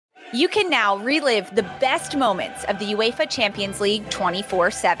You can now relive the best moments of the UEFA Champions League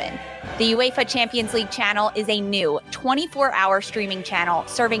 24/7. The UEFA Champions League channel is a new 24-hour streaming channel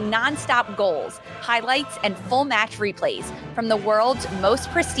serving nonstop goals, highlights, and full match replays from the world's most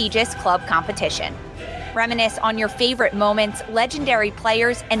prestigious club competition. Reminisce on your favorite moments, legendary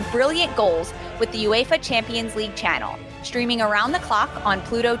players, and brilliant goals with the UEFA Champions League channel, streaming around the clock on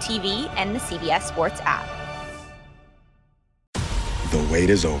Pluto TV and the CBS Sports app. The wait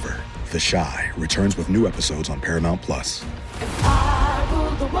is over. The Chi returns with new episodes on Paramount+.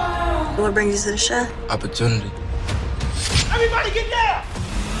 What brings you to the Chi? Opportunity. Everybody get down!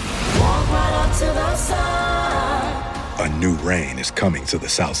 Walk right up to the side. A new reign is coming to the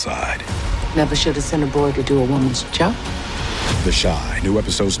South Side. Never should have sent a boy to do a woman's job. The Chi. New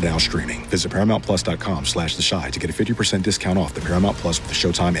episodes now streaming. Visit ParamountPlus.com/The Chi to get a 50% discount off the Paramount Plus with the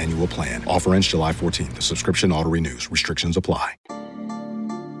Showtime annual plan. Offer ends July 14th. The subscription auto-renews. Restrictions apply.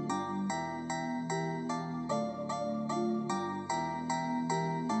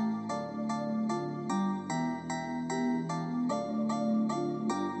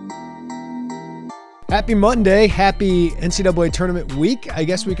 Happy Monday, happy NCAA tournament week. I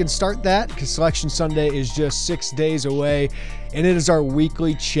guess we can start that because Selection Sunday is just 6 days away, and it is our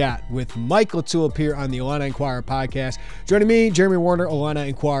weekly chat with Mike LaTulip here on the Illini Inquirer podcast. Joining me, Jeremy Warner, Illini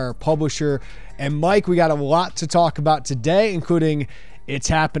Inquirer publisher. And Mike, we got a lot to talk about today, including it's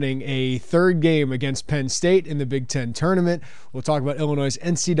happening, a third game against Penn State in the Big Ten tournament. We'll talk about Illinois'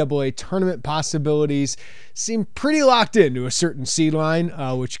 NCAA tournament possibilities. Seem pretty locked into a certain seed line,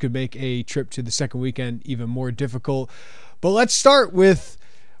 which could make a trip to the second weekend even more difficult. But let's start with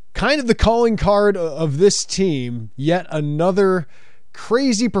kind of the calling card of this team. Yet another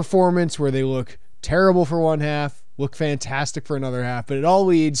crazy performance where they look terrible for one half, look fantastic for another half, but it all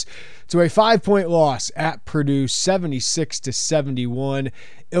leads to a 5-point loss at Purdue, 76-71.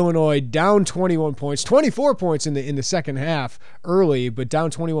 Illinois down 21 points, 24 points in the second half early, but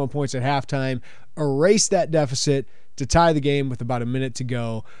down 21 points at halftime. Erased that deficit to tie the game with about a minute to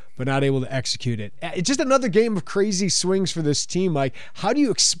go, but not able to execute it. It's just another game of crazy swings for this team, Mike. How do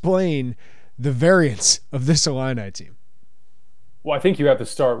you explain the variance of this Illini team? Well, I think you have to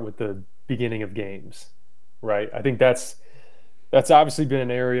start with the beginning of games. Right. I think that's obviously been an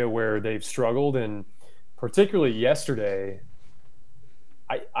area where they've struggled, and particularly yesterday,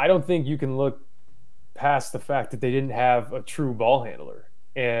 I don't think you can look past the fact that they didn't have a true ball handler,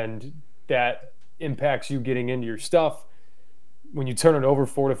 and that impacts you getting into your stuff. When you turn it over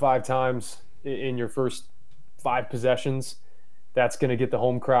 4 to 5 times in your first 5 possessions, that's going to get the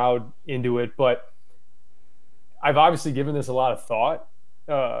home crowd into it. But I've obviously given this a lot of thought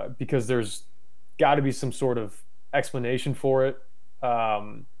because there's got to be some sort of explanation for it.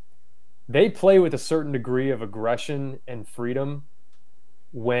 They play with a certain degree of aggression and freedom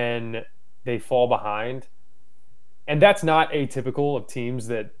when they fall behind. And that's not atypical of teams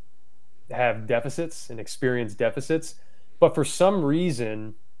that have deficits and experience deficits. But for some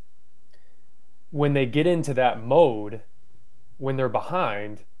reason, when they get into that mode, when they're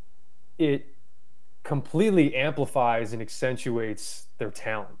behind, it completely amplifies and accentuates their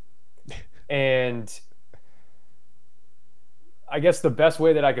talent. And I guess the best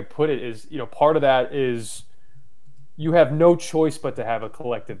way that I could put it is, part of that is you have no choice but to have a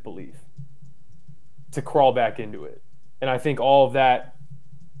collective belief to crawl back into it. And I think all of that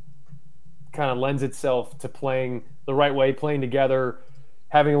kind of lends itself to playing the right way, playing together,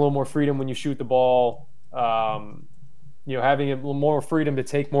 having a little more freedom when you shoot the ball, having a little more freedom to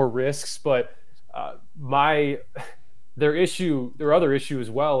take more risks. But their other issue as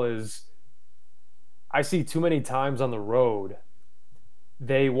well is, I see too many times on the road,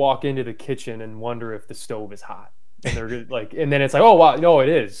 they walk into the kitchen and wonder if the stove is hot. And they're like, and then it's like, oh, wow, no, it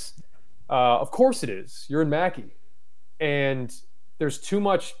is. Of course it is. You're in Mackey. And there's too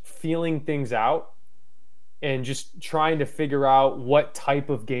much feeling things out and just trying to figure out what type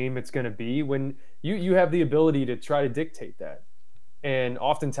of game it's going to be when you have the ability to try to dictate that. And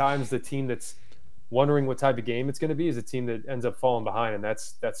oftentimes the team that's wondering what type of game it's going to be is a team that ends up falling behind. And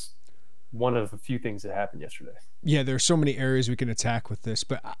that's one of the few things that happened yesterday. Yeah, there's so many areas we can attack with this,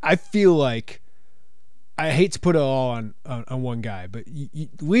 but I feel like, I hate to put it all on one guy, but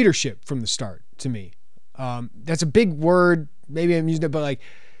leadership from the start to me. That's a big word. Maybe I'm using it, but like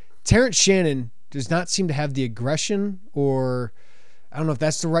Terrence Shannon does not seem to have the aggression, or I don't know if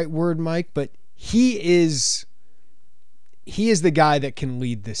that's the right word, Mike, but he is the guy that can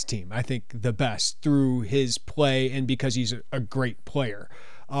lead this team, I think, the best through his play and because he's a great player.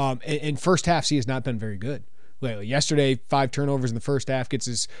 In first halves, he has not been very good lately. Yesterday, 5 turnovers in the first half, gets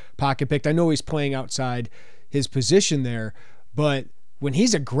his pocket picked. I know he's playing outside his position there, but when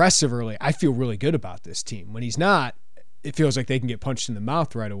he's aggressive early, I feel really good about this team. When he's not, it feels like they can get punched in the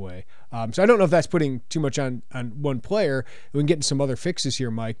mouth right away. So I don't know if that's putting too much on one player. We can get into some other fixes here,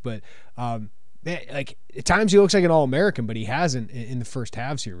 Mike, but like at times he looks like an All-American, but he hasn't in the first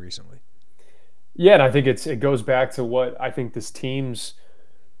halves here recently. Yeah, and I think it goes back to what I think this team's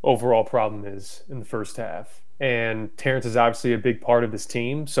overall problem is in the first half. And Terrence is obviously a big part of this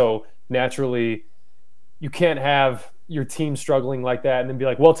team. So naturally, you can't have your team struggling like that and then be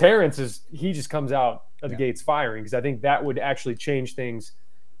like, well, he just comes out of the gates firing, because I think that would actually change things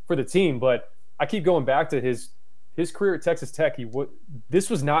for the team. But I keep going back to his career at Texas Tech. This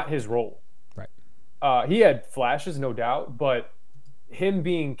was not his role. Right. He had flashes, no doubt, but him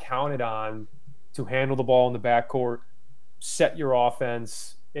being counted on to handle the ball in the backcourt, set your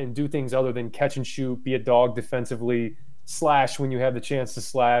offense, and do things other than catch and shoot, be a dog defensively, slash when you have the chance to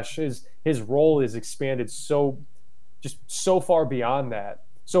slash. His role is expanded so far beyond that.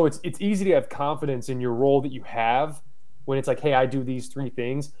 So it's easy to have confidence in your role that you have when it's like, hey, I do these 3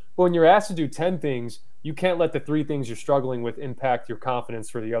 things. But when you're asked to do 10 things, you can't let the 3 things you're struggling with impact your confidence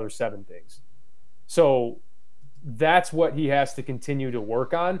for the other 7 things. So that's what he has to continue to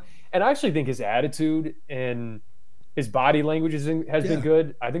work on. And I actually think his attitude and his body language has been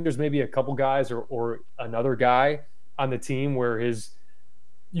good. I think there's maybe a couple guys or another guy on the team where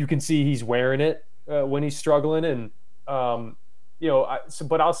you can see he's wearing it when he's struggling. And,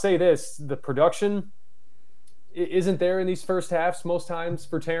 but I'll say this, the production isn't there in these first halves most times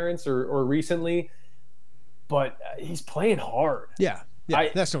for Terrence or recently, but he's playing hard. Yeah,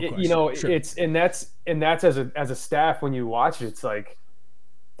 that's no question. Sure. It's and that's as a staff, when you watch it, it's like,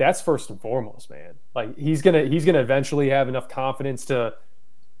 that's first and foremost, man. Like he's gonna eventually have enough confidence to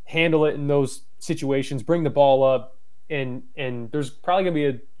handle it in those situations, bring the ball up, and there's probably gonna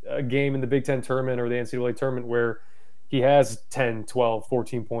be a game in the Big Ten tournament or the NCAA tournament where he has 10, 12,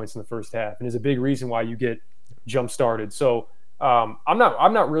 14 points in the first half, and is a big reason why you get jump started. So I'm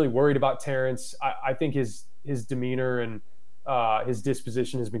not really worried about Terrence. I think his demeanor and his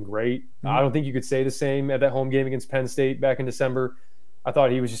disposition has been great. Mm-hmm. I don't think you could say the same at that home game against Penn State back in December. I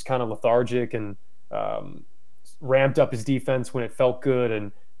thought he was just kind of lethargic and ramped up his defense when it felt good,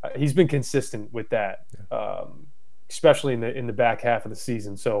 and he's been consistent with that, especially in the back half of the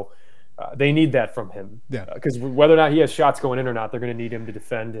season. So they need that from him, because whether or not he has shots going in or not, they're going to need him to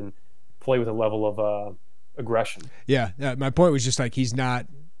defend and play with a level of aggression. Yeah, my point was just like he's not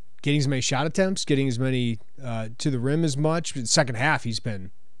getting as many shot attempts, getting as many to the rim as much. In the second half, he's been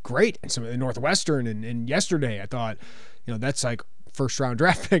great. And some of the Northwestern and yesterday, I thought, that's like first-round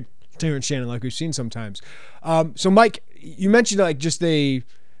draft pick Terrence Shannon, like we've seen sometimes. So, Mike, you mentioned like just they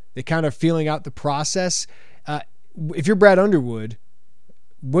kind of feeling out the process. If you're Brad Underwood,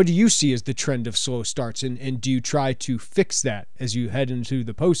 what do you see as the trend of slow starts, and do you try to fix that as you head into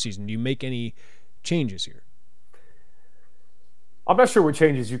the postseason? Do you make any changes here? I'm not sure what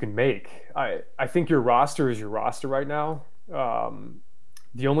changes you can make. I think your roster is your roster right now.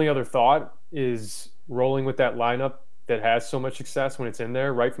 The only other thought is rolling with that lineup that has so much success when it's in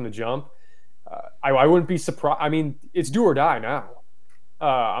there right from the jump. I wouldn't be surprised. I mean, it's do or die now.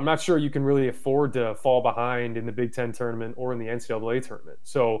 I'm not sure you can really afford to fall behind in the Big Ten tournament or in the NCAA tournament.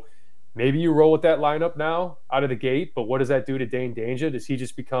 So maybe you roll with that lineup now out of the gate, but what does that do to Dane Danger? Does he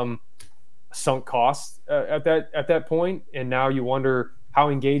just become a sunk cost at that point? And now you wonder, how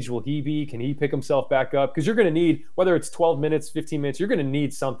engaged will he be? Can he pick himself back up? Because you're going to need, whether it's 12 minutes, 15 minutes, you're going to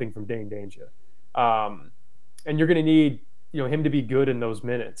need something from Dane Danger. And you're going to need him to be good in those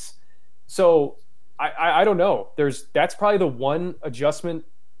minutes. So I don't know. That's probably the one adjustment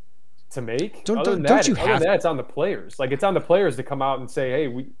to make. Other than that, it's on the players. Like, it's on the players to come out and say,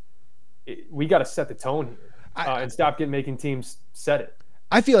 hey, we got to set the tone here and stop making teams set it.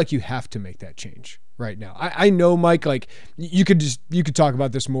 I feel like you have to make that change right now. I know, Mike, like you could talk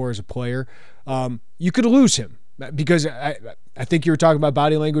about this more as a player. You could lose him because I think you were talking about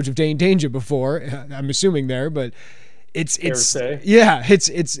body language of Dane Danger before. I'm assuming there, but it's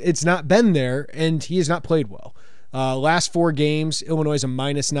not been there, and he has not played well. Last 4 games, Illinois is a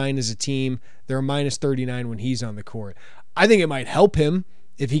 -9 as a team. They're a -39 when he's on the court. I think it might help him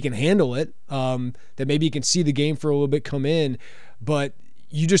if he can handle it, that maybe he can see the game for a little bit, come in, but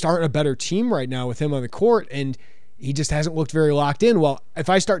you just aren't a better team right now with him on the court, and he just hasn't looked very locked in. Well, if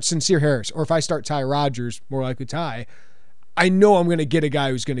I start Sincere Harris or if I start Ty Rodgers, more likely Ty, I know I'm going to get a guy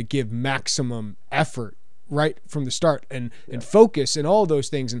who's going to give maximum effort right from the start and focus and all those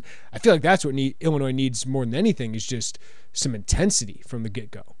things. And I feel like that's what Illinois needs more than anything, is just some intensity from the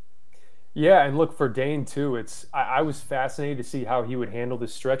get-go. Yeah, and look, for Dane too, I was fascinated to see how he would handle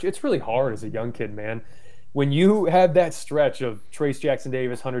this stretch. It's really hard as a young kid, man. when you have that stretch of Trace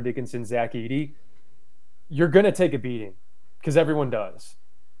Jackson-Davis, Hunter Dickinson, Zach Edey, you're going to take a beating because everyone does.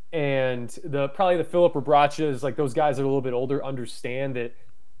 And probably the Philip Rebrachas, like those guys that are a little bit older, understand that,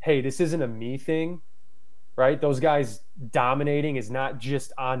 hey, this isn't a me thing, right? Those guys dominating is not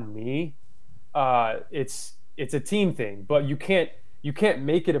just on me. It's a team thing, but you can't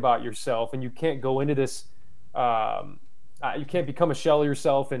make it about yourself, and you can't go into this. You can't become a shell of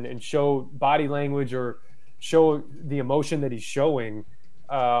yourself and show body language or show the emotion that he's showing.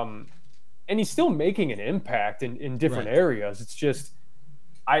 And he's still making an impact in different areas. It's just,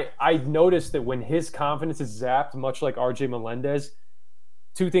 I noticed that when his confidence is zapped, much like RJ Melendez,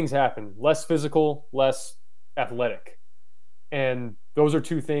 two things happen: less physical, less athletic. And those are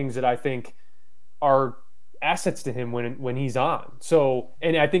two things that I think are assets to him when he's on. So,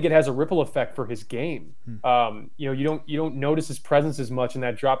 and I think it has a ripple effect for his game. You don't notice his presence as much in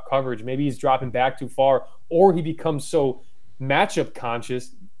that drop coverage. Maybe he's dropping back too far, or he becomes so matchup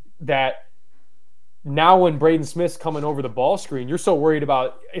conscious that now when Braden Smith's coming over the ball screen, you're so worried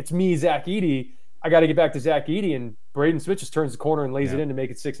about, it's me, Zach Edey, I got to get back to Zach Edey, and Braden Smith just turns the corner and lays it in to make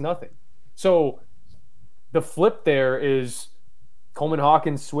it 6-0. So the flip there is Coleman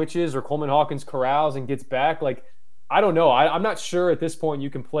Hawkins switches or Coleman Hawkins corrals and gets back. Like, I don't know. I'm not sure at this point you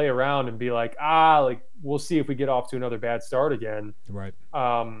can play around and be like, we'll see if we get off to another bad start again. Right.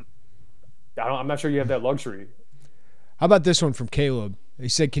 I'm not sure you have that luxury. How about this one from Caleb? He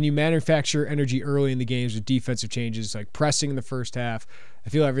said, can you manufacture energy early in the games with defensive changes, like pressing in the first half? I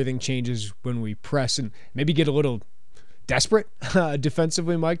feel everything changes when we press, and maybe get a little desperate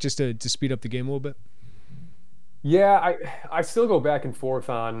defensively, Mike, just to speed up the game a little bit. Yeah, I still go back and forth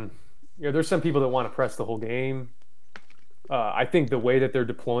on, there's some people that want to press the whole game. I think the way that they're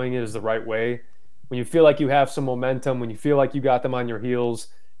deploying it is the right way. When you feel like you have some momentum, when you feel like you got them on your heels,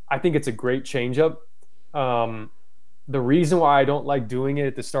 I think it's a great changeup. The reason why I don't like doing it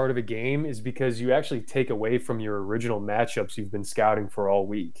at the start of a game is because you actually take away from your original matchups you've been scouting for all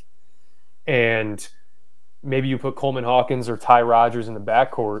week. And maybe you put Coleman Hawkins or Ty Rodgers in the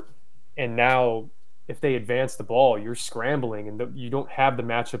backcourt, and now if they advance the ball, you're scrambling and you don't have the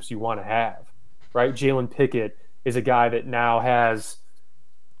matchups you want to have, right? Jalen Pickett is a guy that now has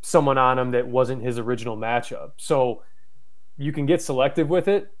someone on him that wasn't his original matchup. So you can get selective with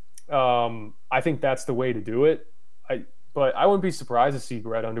it. I think that's the way to do it. But I wouldn't be surprised to see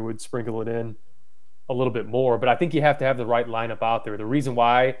Brett Underwood sprinkle it in a little bit more. But I think you have to have the right lineup out there. The reason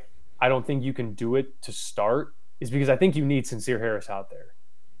why I don't think you can do it to start is because I think you need Sincere Harris out there.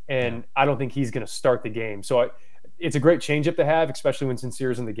 And I don't think he's going to start the game. So it's a great changeup to have, especially when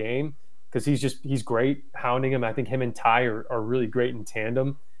Sincere's in the game, because he's great hounding him. I think him and Ty are really great in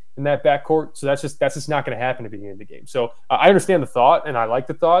tandem in that backcourt. So that's just not going to happen at the beginning of the game. So I understand the thought, and I like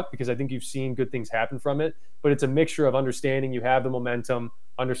the thought because I think you've seen good things happen from it. But it's a mixture of understanding you have the momentum,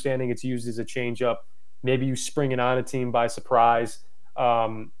 understanding it's used as a changeup. Maybe you spring it on a team by surprise.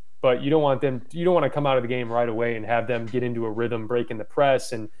 But you don't want to come out of the game right away and have them get into a rhythm, breaking the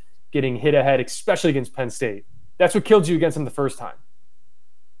press and getting hit ahead, especially against Penn State. That's what killed you against them the first time,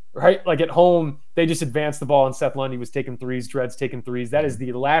 right? Like at home, they just advanced the ball and Seth Lundy was taking threes, Dredd's taking threes. That is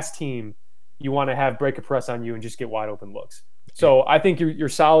the last team you want to have break a press on you and just get wide open looks. So I think you're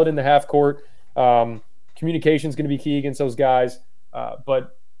solid in the half court. Communication is going to be key against those guys,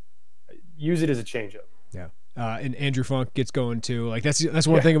 but use it as a changeup. Yeah. And Andrew Funk gets going too. Like that's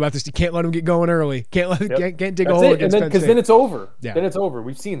one thing about this. You can't let him get going early. Can't dig a hole against Penn State. Because then it's over. Yeah. Then it's over.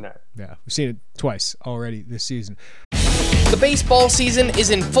 We've seen that. Yeah, we've seen it twice already this season. The baseball season is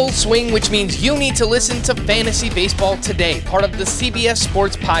in full swing, which means you need to listen to Fantasy Baseball Today, part of the CBS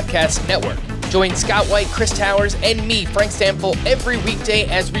Sports Podcast Network. Join Scott White, Chris Towers, and me, Frank Stample, every weekday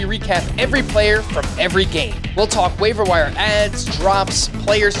as we recap every player from every game. We'll talk waiver wire ads, drops,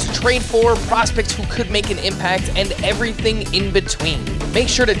 players to trade for, prospects who could make an impact, and everything in between. Make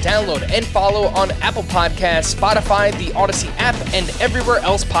sure to download and follow on Apple Podcasts, Spotify, the Odyssey app, and everywhere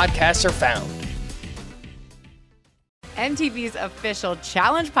else podcasts are found. MTV's official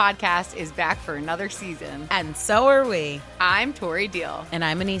Challenge podcast is back for another season. And so are we. I'm Tori Deal. And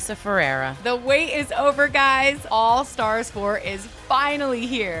I'm Anissa Ferreira. The wait is over, guys. All Stars 4 is finally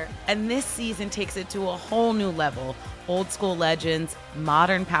here. And this season takes it to a whole new level. Old school legends,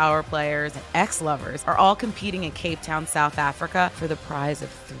 modern power players, and ex-lovers are all competing in Cape Town, South Africa for the prize of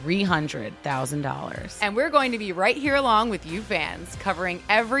 $300,000. And we're going to be right here along with you fans, covering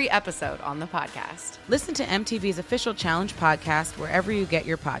every episode on the podcast. Listen to MTV's official Challenge podcast wherever you get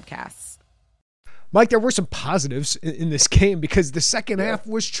your podcasts. Mike, there were some positives in this game because the second half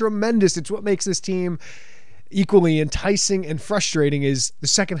was tremendous. It's what makes this team equally enticing and frustrating is the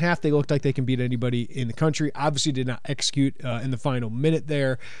second half they looked like they can beat anybody in the country. Obviously did not execute in the final minute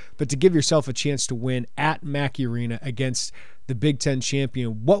there, but to give yourself a chance to win at Mackey Arena against the Big Ten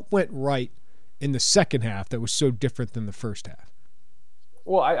champion, what went right in the second half that was so different than the first half?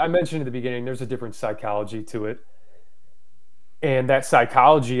 Well, I mentioned at the beginning, there's a different psychology to it. And that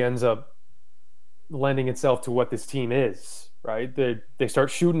psychology ends up lending itself to what this team is, right? They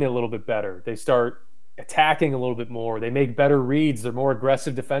start shooting a little bit better. They start attacking a little bit more. They make better reads. They're more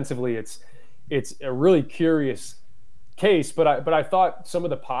aggressive defensively. It's a really curious case, but I thought some of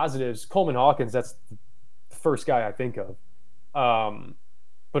the positives, Coleman Hawkins, that's the first guy I think of.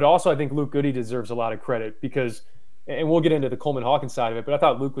 But also I think Luke Goody deserves a lot of credit because, and we'll get into the Coleman Hawkins side of it, but I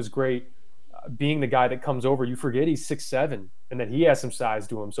thought Luke was great being the guy that comes over. You forget he's 6'7", and that he has some size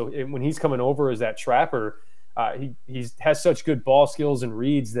to him. So when he's coming over as that trapper, he has such good ball skills and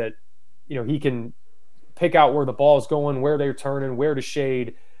reads that, he can pick out where the ball is going, where they're turning, where to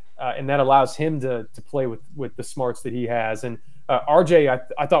shade, and that allows him to play with the smarts that he has. And RJ,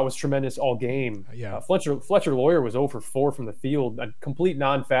 I thought was tremendous all game. Yeah. Fletcher Lawyer was 0 for 4 from the field, a complete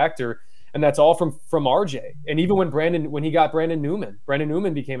non-factor, and that's all from RJ. And even when he got Brandon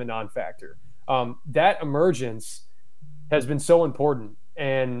Newman became a non-factor. That emergence has been so important.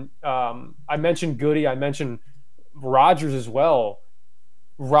 And I mentioned Goody, I mentioned Rogers as well.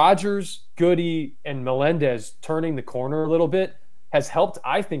 Rogers, Goody, and Melendez turning the corner a little bit has helped,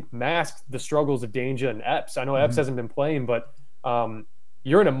 I think, mask the struggles of Dainja and Epps. I know Epps hasn't been playing, but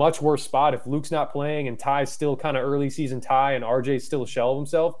you're in a much worse spot if Luke's not playing and Ty's still kind of early season Ty and RJ's still a shell of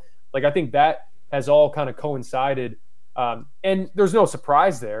himself. Like, I think that has all kind of coincided. And there's no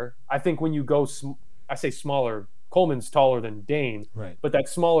surprise there. I think when you go, I say smaller, Coleman's taller than Dane, right? But that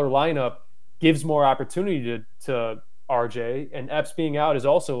smaller lineup gives more opportunity to RJ, and Epps being out has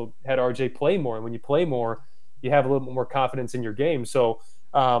also had RJ play more. And when you play more, you have a little bit more confidence in your game. So,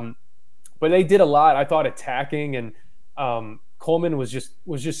 but they did a lot, I thought, attacking, and Coleman was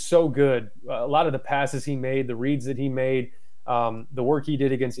just so good. A lot of the passes he made, the reads that he made, the work he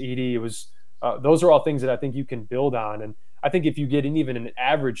did against Edey, it was those are all things that I think you can build on. And I think if you get even an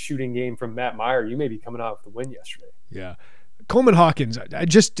average shooting game from Matt Meyer, you may be coming out with the win yesterday. Yeah. Coleman Hawkins,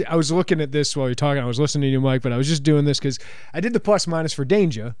 I was looking at this while you're talking. I was listening to you, Mike, but I was just doing this because I did the plus minus for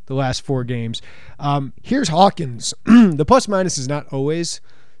Dainja the last 4 games. Here's Hawkins. The plus minus is not always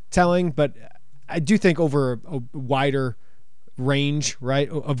telling, but I do think over a wider range, right,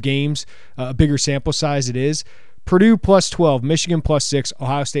 of games, a bigger sample size it is. Purdue plus 12, Michigan plus 6,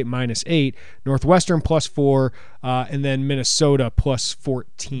 Ohio State minus 8, Northwestern plus 4, and then Minnesota plus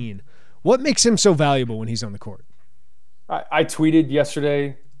 14. What makes him so valuable when he's on the court? I tweeted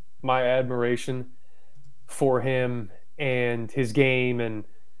yesterday my admiration for him and his game, and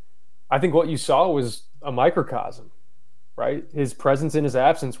I think what you saw was a microcosm, right? His presence and his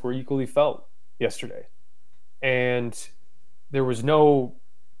absence were equally felt yesterday. And there was no,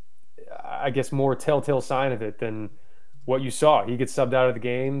 I guess, more telltale sign of it than what you saw. He gets subbed out of the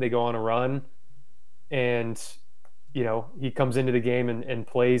game, they go on a run, and he comes into the game and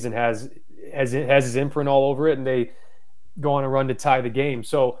plays and has his imprint all over it, and they go on a run to tie the game.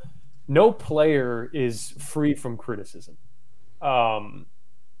 So no player is free from criticism. And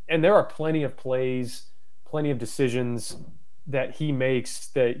there are plenty of plays, plenty of decisions that he makes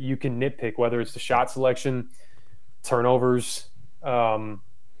that you can nitpick, whether it's the shot selection, turnovers. But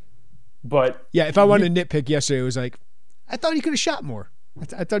yeah, if I wanted to nitpick yesterday, it was like, I thought he could have shot more.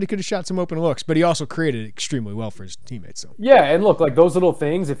 I thought he could have shot some open looks, but he also created extremely well for his teammates. So yeah, and look, like those little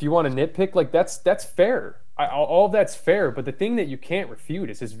things, if you want to nitpick, like that's fair. All of that's fair, but the thing that you can't refute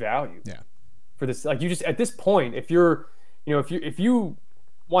is his value. Yeah. For this, like, you just, at this point, if you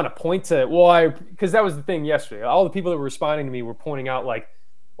want to point to, because that was the thing yesterday. All the people that were responding to me were pointing out, like,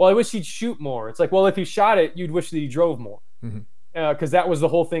 well, I wish he'd shoot more. It's like, well, if he shot it, you'd wish that he drove more, because that was the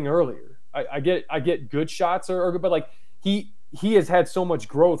whole thing earlier. I get good shots or good, but like he has had so much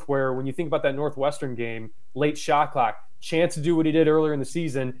growth where when you think about that Northwestern game, late shot clock, chance to do what he did earlier in the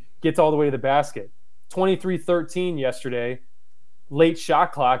season, gets all the way to the basket. 23-13 yesterday, late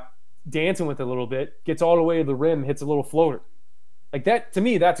shot clock, dancing with it a little bit, gets all the way to the rim, hits a little floater. Like that, to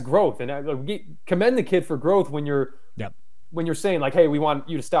me, that's growth. And I commend the kid for growth when you're saying, like, hey, we want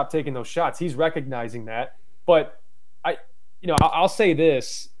you to stop taking those shots. He's recognizing that. But I'll say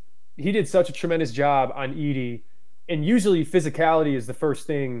this. He did such a tremendous job on Edey. And usually physicality is the first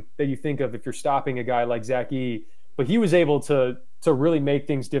thing that you think of if you're stopping a guy like Zach Edey. But he was able to really make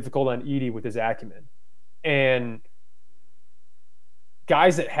things difficult on Edey with his acumen. And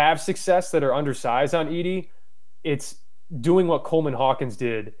guys that have success that are undersized on Edey, it's doing what Coleman Hawkins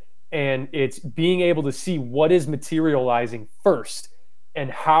did And it's being able to see what is materializing first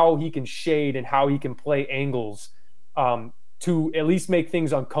and how he can shade and how he can play angles to at least make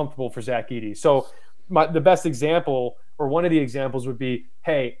things uncomfortable for Zach Edey. So the best example, or one of the examples, would be,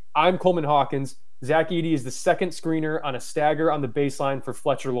 hey, I'm Coleman Hawkins. Zach Edey is the second screener on a stagger on the baseline for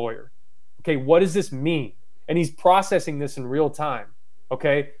Fletcher Lawyer. Okay, what does this mean? And he's processing this in real time.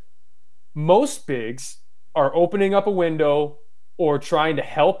 Okay, most bigs are opening up a window or trying to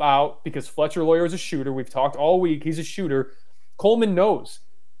help out because Fletcher Lawyer is a shooter. We've talked all week. He's a shooter. Coleman knows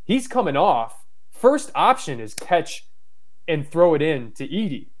he's coming off. First option is catch and throw it in to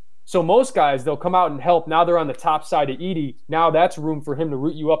Edey. So most guys, they'll come out and help. Now they're on the top side of Edey. Now that's room for him to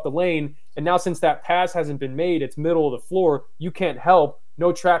route you up the lane. And now since that pass hasn't been made, it's middle of the floor. You can't help.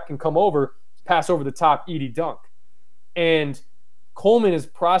 No trap can come over. Pass over the top, Edey dunk. And Coleman is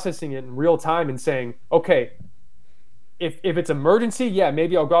processing it in real time and saying, okay, if it's emergency, yeah,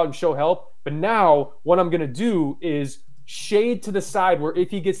 maybe I'll go out and show help. But now what I'm going to do is shade to the side where if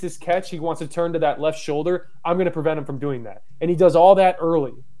he gets this catch, he wants to turn to that left shoulder. I'm going to prevent him from doing that. And he does all that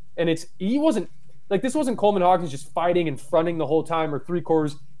early. And this wasn't Coleman Hawkins just fighting and fronting the whole time or three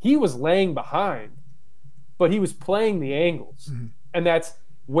quarters. He was laying behind, but he was playing the angles. Mm-hmm. And that's,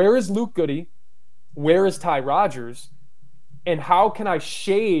 where is Luke Goody? Where is Ty Rodgers? And how can I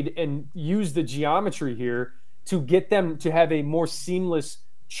shade and use the geometry here to get them to have a more seamless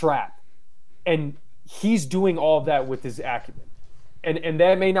trap? And he's doing all of that with his acumen. And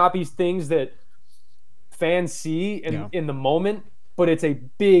that may not be things that fans see in the moment, but it's a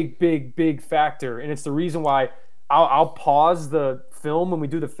big, big, big factor. And it's the reason why I'll pause the film when we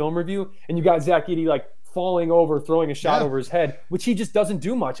do the film review, and you got Zach Edey like falling over, throwing a shot over his head, which he just doesn't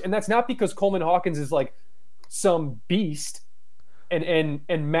do much. And that's not because Coleman Hawkins is like some beast and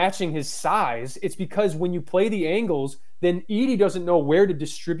matching his size. It's because when you play the angles, then Edey doesn't know where to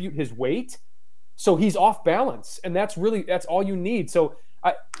distribute his weight. So he's off balance. And that's all you need. So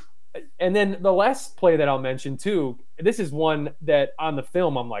and then the last play that I'll mention too, this is one that on the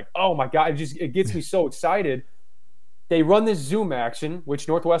film, I'm like, oh my God, it gets me so excited. They run this zoom action, which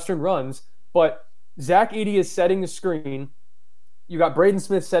Northwestern runs, but Zach Edey is setting the screen. You got Braden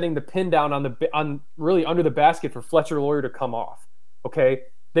Smith setting the pin down on really under the basket for Fletcher Lawyer to come off. Okay,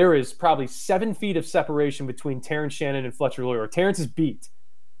 there is probably 7 feet of separation between Terrence Shannon and Fletcher Lawyer. Terrence is beat.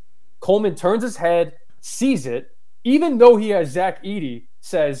 Coleman turns his head, sees it, even though he has Zach Edey,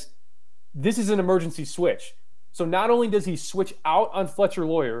 says, this is an emergency switch. So not only does he switch out on Fletcher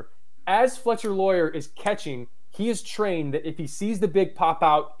Lawyer, as Fletcher Lawyer is catching, he is trained that if he sees the big pop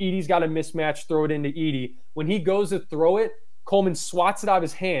out, Edey's got a mismatch, throw it into Edey. When he goes to throw it, Coleman swats it out of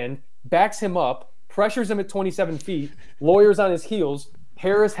his hand, backs him up, pressures him at 27 feet, Lawyer's on his heels,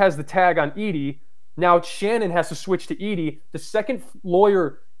 Harris has the tag on Edey. Now Shannon has to switch to Edey. The second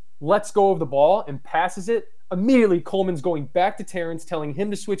Lawyer lets go of the ball and passes it, immediately Coleman's going back to Terrence, telling him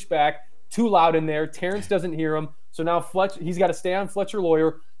to switch back. Too loud in there. Terrence doesn't hear him. So now he's got to stay on Fletcher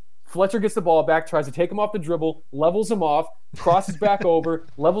Lawyer. Fletcher gets the ball back, tries to take him off the dribble, levels him off, crosses back over,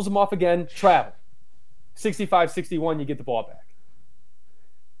 levels him off again, travel. 65-61, you get the ball back.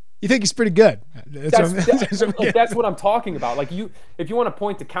 You think he's pretty good. That's what I'm talking about. Like if you want to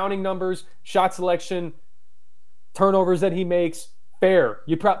point to counting numbers, shot selection, turnovers that he makes, fair.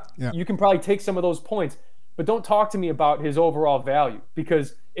 You can probably take some of those points, but don't talk to me about his overall value,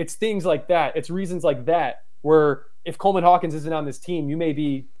 because it's things like that. It's reasons like that where if Coleman Hawkins isn't on this team, you may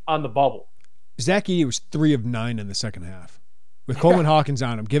be on the bubble. Zach Edey was 3 of 9 in the second half with Coleman Hawkins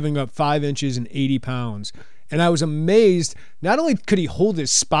on him, giving up 5 inches and 80 pounds. And I was amazed. Not only could he hold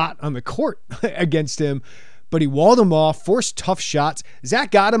his spot on the court against him, but he walled him off, forced tough shots.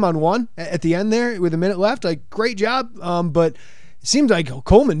 Zach got him on one at the end there with a minute left. Like, great job. But it seemed like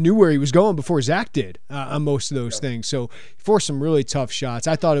Coleman knew where he was going before Zach did on most of those things. So he forced some really tough shots.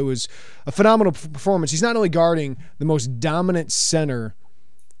 I thought it was a phenomenal performance. He's not only guarding the most dominant center,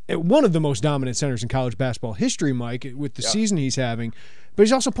 one of the most dominant centers in college basketball history, Mike, with the season he's having, but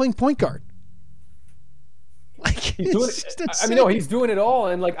he's also playing point guard. Like, he's doing it. He's doing it all.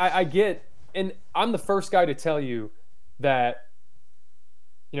 And like, I get, and I'm the first guy to tell you that,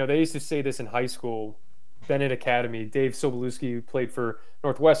 they used to say this in high school, Bennett Academy, Dave Sobolewski, who played for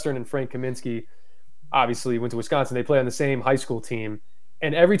Northwestern, and Frank Kaminsky, obviously went to Wisconsin. They play on the same high school team.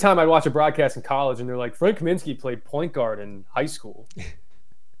 And every time I'd watch a broadcast in college and they're like, Frank Kaminsky played point guard in high school,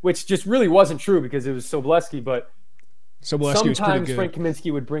 which just really wasn't true because it was Sobolewski, but sometimes Frank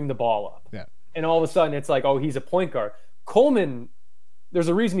Kaminsky would bring the ball up. Yeah. And all of a sudden it's like, oh, he's a point guard. Coleman, there's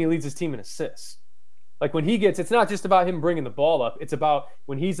a reason he leads his team in assists. Like when he gets, it's not just about him bringing the ball up. It's about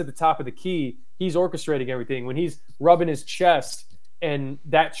when he's at the top of the key, he's orchestrating everything. When he's rubbing his chest and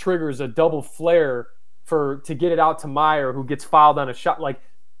that triggers a double flare to get it out to Meyer, who gets fouled on a shot. Like,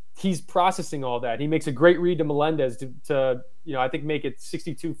 he's processing all that. He makes a great read to Melendez to I think make it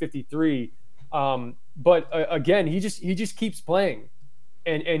 62-53. But again, he just keeps playing,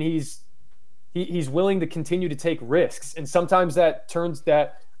 and he's willing to continue to take risks. And sometimes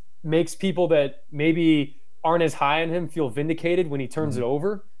that makes people that maybe aren't as high on him feel vindicated when he turns it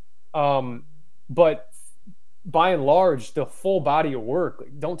over. But by and large, the full body of work,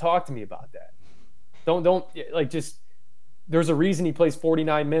 like, don't talk to me about that. Don't just, there's a reason he plays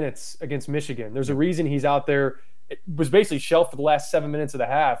 49 minutes against Michigan. There's a reason he's out there. It was basically shelved for the last 7 minutes of the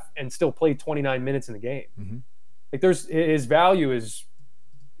half and still played 29 minutes in the game. Mm-hmm. Like, his value is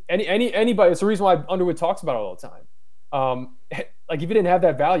anybody. It's the reason why Underwood talks about it all the time. Like, if he didn't have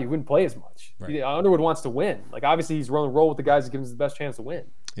that value, he wouldn't play as much. Right. Underwood wants to win. Like, obviously he's rolling roll with the guys that give him the best chance to win.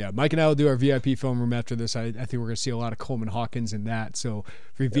 Yeah, Mike and I will do our VIP film room after this. I think we're going to see a lot of Coleman Hawkins in that. So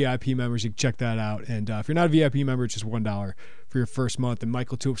for your VIP members, you can check that out. And if you're not a VIP member, it's just $1 for your first month. And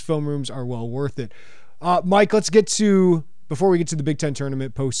Michael Tulip's film rooms are well worth it. Mike, let's get to, before we get to the Big Ten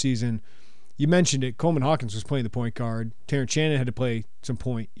tournament postseason, you mentioned it. Coleman Hawkins was playing the point guard. Terrence Shannon had to play some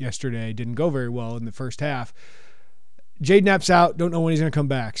point yesterday. Didn't go very well in the first half. Jade Knapp's out. Don't know when he's going to come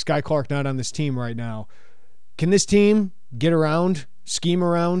back. Sky Clark not on this team right now. Can this team get around, scheme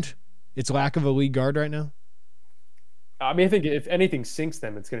around its lack of a lead guard right now? I mean, I think if anything sinks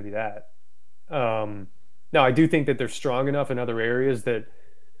them, it's going to be that. Now, I do think that they're strong enough in other areas that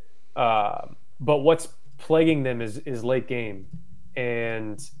but what's plaguing them is late game,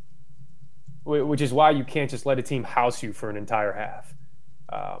 and which is why you can't just let a team house you for an entire half.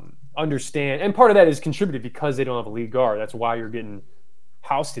 Understand, and part of that is contributed because they don't have a lead guard. That's why you're getting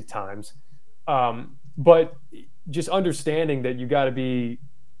housed at times. But just understanding that you got to be,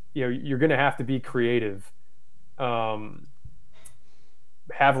 you're going to have to be creative. Have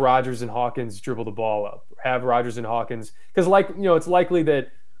Rodgers and Hawkins dribble the ball up. Have Rodgers and Hawkins, because it's likely that,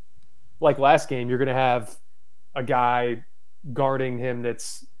 like last game, you're going to have a guy guarding him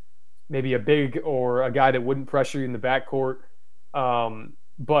that's maybe a big or a guy that wouldn't pressure you in the backcourt. And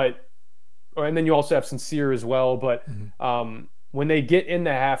then you also have Sincere as well. But when they get in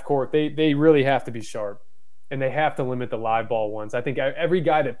the half court, they really have to be sharp, and they have to limit the live ball ones. I think every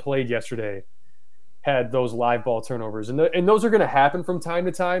guy that played yesterday had those live ball turnovers, and those are going to happen from time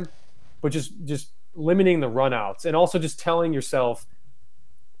to time. But just limiting the runouts, and also just telling yourself,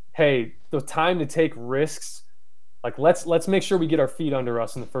 hey, the time to take risks. Like, let's make sure we get our feet under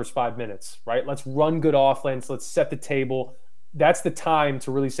us in the first 5 minutes, right? Let's run good offense. Let's set the table. That's the time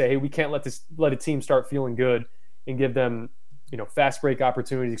to really say, hey, we can't let a team start feeling good and give them, fast break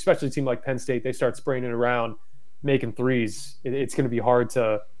opportunities, especially a team like Penn State. They start spraying it around, making threes. It's going to be hard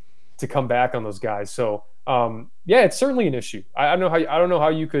to come back on those guys. So, it's certainly an issue. I don't know how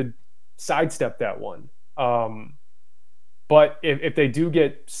you could sidestep that one. But if they do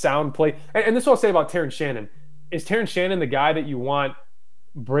get sound play, and this is what I'll say about Terrence Shannon. Is Terrence Shannon the guy that you want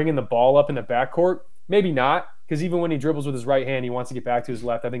bringing the ball up in the backcourt? Maybe not, because even when he dribbles with his right hand, he wants to get back to his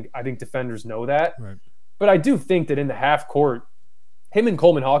left. I think defenders know that. Right. But I do think that in the half court, him and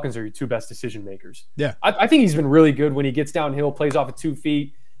Coleman Hawkins are your two best decision makers. Yeah, I think he's been really good when he gets downhill, plays off of 2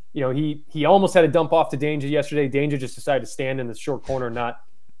 feet. He almost had a dump off to Danger yesterday. Danger just decided to stand in the short corner and not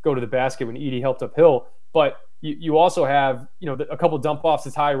go to the basket when Edey helped uphill. But you also have a couple dump offs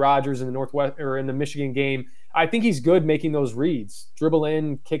to Ty Rodgers in the Northwest or in the Michigan game. I think he's good making those reads, dribble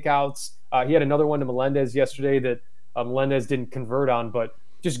in, kickouts. He had another one to Melendez yesterday that Melendez didn't convert on, but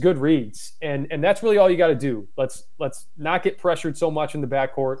just good reads. And that's really all you got to do. Let's not get pressured so much in the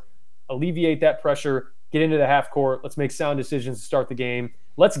backcourt, alleviate that pressure, get into the half court. Let's make sound decisions to start the game.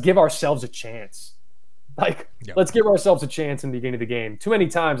 Let's give ourselves a chance. Let's give ourselves a chance in the beginning of the game. Too many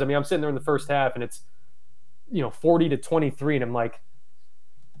times, I'm sitting there in the first half and it's 40-23, and I'm like,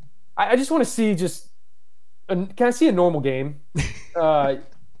 I just want to see can I see a normal game?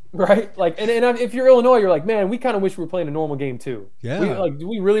 Right? Like, and if you're Illinois, you're like, man, we kind of wish we were playing a normal game too. Yeah. Do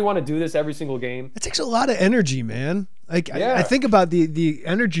we really want to do this every single game? It takes a lot of energy, man. I think about the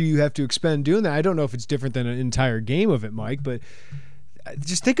energy you have to expend doing that. I don't know if it's different than an entire game of it, Mike, but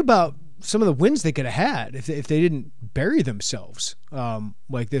just think about some of the wins they could have had if they didn't bury themselves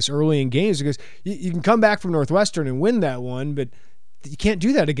like this early in games, because you can come back from Northwestern and win that one, but you can't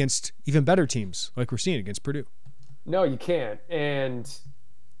do that against even better teams like we're seeing against Purdue. No, you can't. And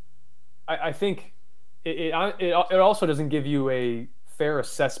I think it also doesn't give you a fair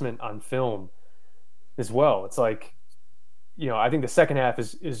assessment on film as well. It's like, I think the second half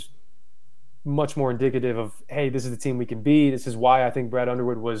is much more indicative of, hey, this is the team we can be. This is why I think Brad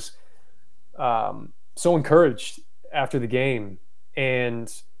Underwood was so encouraged after the game.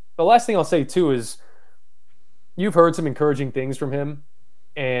 And the last thing I'll say too is you've heard some encouraging things from him.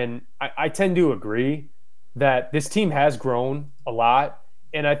 And I tend to agree that this team has grown a lot.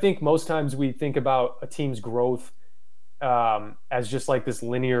 And I think most times we think about a team's growth as just like this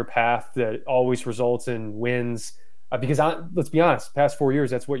linear path that always results in wins. Because let's be honest, past 4 years,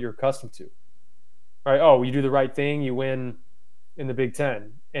 that's what you're accustomed to. Right? Oh, you do the right thing, you win in the Big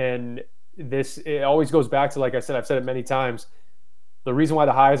Ten. And it always goes back to, like I said, I've said it many times, the reason why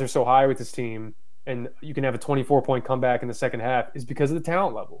the highs are so high with this team and you can have a 24-point comeback in the second half is because of the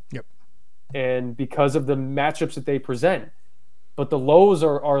talent level. Yep. And because of the matchups that they present. But the lows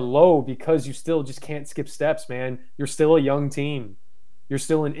are low because you still just can't skip steps, man. You're still a young team. You're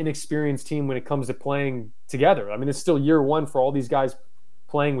still an inexperienced team when it comes to playing together. I mean, it's still year one for all these guys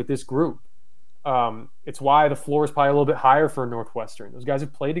playing with this group. It's why the floor is probably a little bit higher for Northwestern. Those guys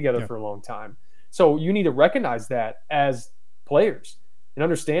have played together for a long time. So you need to recognize that as players and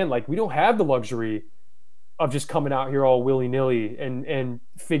understand, like, we don't have the luxury of just coming out here all willy-nilly and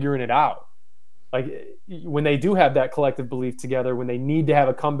figuring it out. Like, when they do have that collective belief together, when they need to have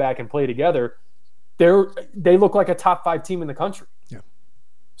a comeback and play together, they look like a top 5 team in the country. Yeah.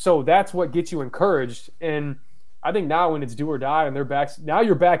 So that's what gets you encouraged. And I think now when it's do or die and their backs, now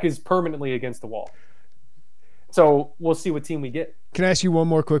your back is permanently against the wall. So we'll see what team we get. Can I ask you one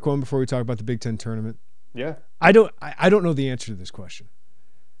more quick one before we talk about the Big Ten tournament? Yeah. I don't know the answer to this question.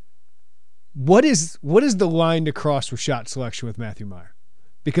 What is the line to cross for shot selection with Matthew Mayer?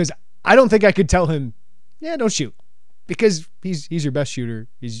 Because I don't think I could tell him, yeah, don't shoot. Because he's your best shooter.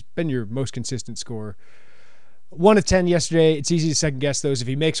 He's been your most consistent scorer. 1 of 10 yesterday. It's easy to second guess those. If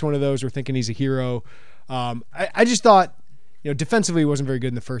he makes one of those, we're thinking he's a hero. I just thought, defensively he wasn't very good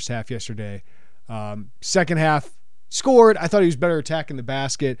in the first half yesterday. Second half scored. I thought he was better attacking the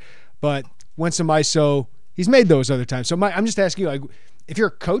basket, but went some ISO. He's made those other times. So I'm just asking you, like, if you're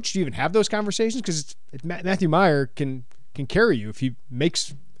a coach, do you even have those conversations? Because Matthew Mayer can carry you if he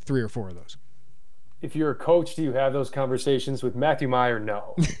makes 3 or 4 of those. If you're a coach, do you have those conversations with Matthew Mayer?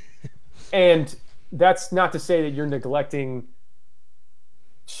 No. And that's not to say that you're neglecting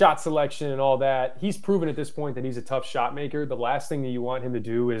shot selection and all that. He's proven at this point that he's a tough shot maker. The last thing that you want him to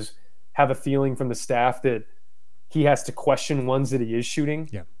do is have a feeling from the staff that he has to question ones that he is shooting.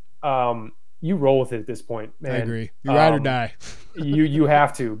 Yeah. You roll with it at this point, man. I agree. You ride or die. you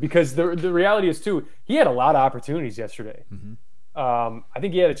have to, because the reality is too, he had a lot of opportunities yesterday. Mm-hmm. I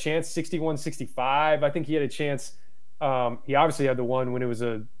think he had a chance 61-65. I think he had a chance. He obviously had the one when it was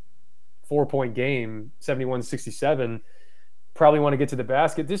a 4-point game, 71-67. Probably want to get to the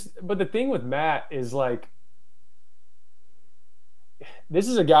basket. But the thing with Matt is, like, this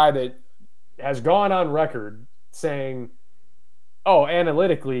is a guy that has gone on record saying, oh,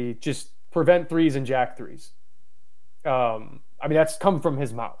 analytically, just prevent threes and jack threes. I mean, that's come from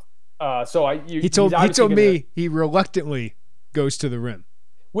his mouth. He told me he reluctantly goes to the rim,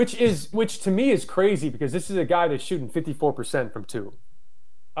 which to me is crazy, because this is a guy that's shooting 54% from 2.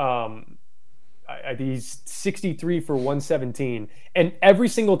 He's 63 for 117, and every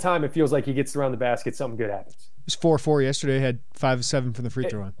single time it feels like he gets around the basket, something good happens. He was 4-4 yesterday. Had 5 of 7 from the free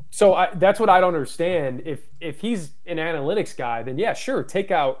throw line. So that's what I don't understand. If he's an analytics guy, then yeah, sure, take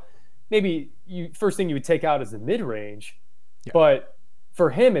out. Maybe first thing you would take out is the mid range, but for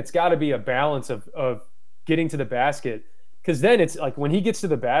him, it's got to be a balance of getting to the basket. Because then it's like when he gets to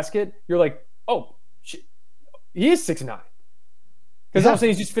the basket, you're like, oh, shit, he is 6'9". Because I'm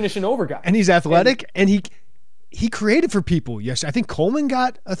saying he's just finishing over guys. And he's athletic, and he created for people. Yes, I think Coleman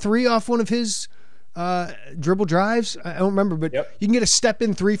got a 3 off one of his dribble drives. I don't remember, but you can get a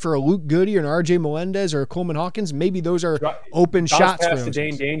step-in 3 for a Luke Goody or an R.J. Melendez or a Coleman Hawkins. Maybe those are open shots for him. To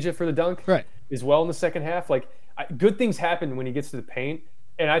Dane Danger for the dunk as well in the second half. Like, good things happen when he gets to the paint.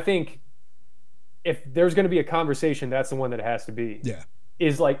 And I think if there's going to be a conversation, that's the one that it has to be. Yeah.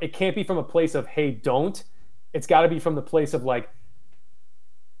 Is like, it can't be from a place of, hey, don't. It's got to be from the place of, like,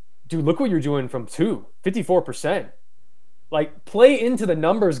 dude, look what you're doing from 2, 54%. Like, play into the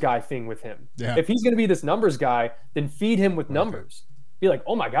numbers guy thing with him. Yeah. If he's going to be this numbers guy, then feed him with numbers. Be like,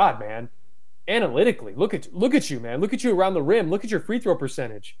 oh my God, man. Analytically, look at you, man. Look at you around the rim. Look at your free throw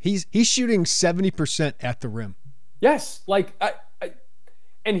percentage. He's shooting 70% at the rim. Yes, like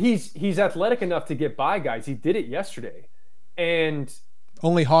and he's athletic enough to get by guys. He did it yesterday, and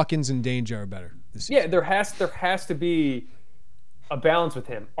only Hawkins and Danger are better this season. Yeah, there has to be a balance with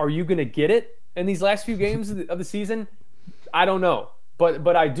him. Are you going to get it in these last few games of the season? I don't know,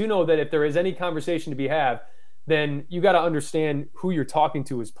 but I do know that if there is any conversation to be had, then you got to understand who you're talking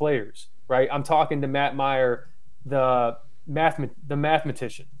to as players, right? I'm talking to Matt Mayer, the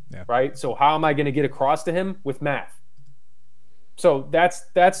mathematician, right? So how am I going to get across to him with math? So that's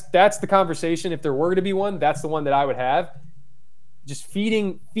the conversation. If there were to be one, that's the one that I would have. Just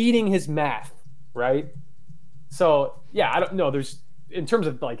feeding his math, right? So yeah, I don't know. There's in terms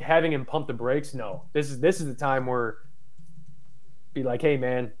of like having him pump the brakes. No, this is the time where be like, hey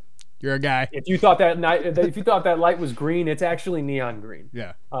man, you're a guy. If you thought that light was green, it's actually neon green.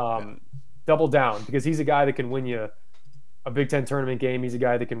 Yeah. Double down, because he's a guy that can win you a Big Ten tournament game. He's a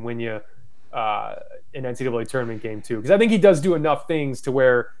guy that can win you an NCAA tournament game too. Because I think he does do enough things to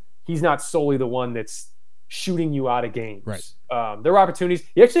where he's not solely the one that's shooting you out of games. Right. There were opportunities.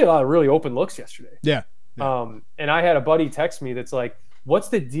 He actually had a lot of really open looks yesterday. Yeah. And I had a buddy text me that's like, what's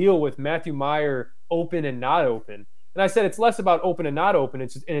the deal with Matthew Mayer open and not open? And I said, it's less about open and not open.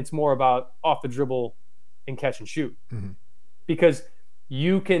 It's more about off the dribble and catch and shoot. Mm-hmm. Because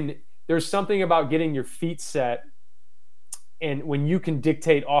there's something about getting your feet set. And when you can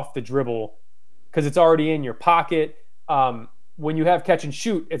dictate off the dribble, because it's already in your pocket, when you have catch and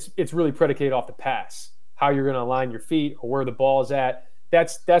shoot, it's really predicated off the pass, how you're going to align your feet or where the ball is at.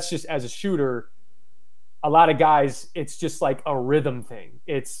 That's just, as a shooter, a lot of guys, it's just like a rhythm thing.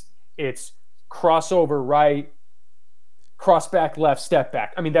 It's crossover right, cross back left, step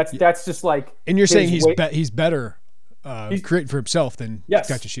back. I mean, that's just like. And you're saying he's better creating for himself than yes,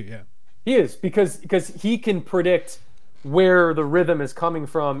 catch and shoot. Yeah, he is, because he can predict where the rhythm is coming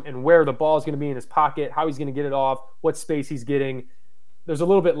from and where the ball is going to be in his pocket, how he's going to get it off, what space he's getting. There's a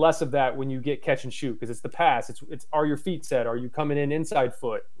little bit less of that when you get catch and shoot, because it's the pass. It's are your feet set? Are you coming in inside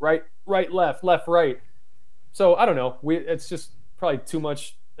foot? Right, left, right. So I don't know. It's just probably too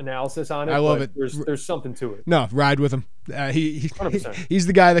much analysis on it. I love it. There's something to it. No, ride with him. He's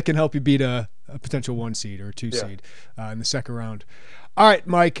the guy that can help you beat a potential 1 seed or a 2 seed in the second round. All right,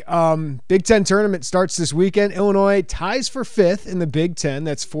 Mike. Big Ten tournament starts this weekend. Illinois ties for 5th in the Big Ten.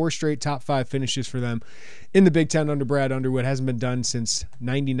 That's 4 straight top 5 finishes for them in the Big Ten under Brad Underwood. Hasn't been done since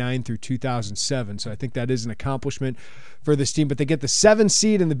 99 through 2007. So I think that is an accomplishment for this team. But they get the 7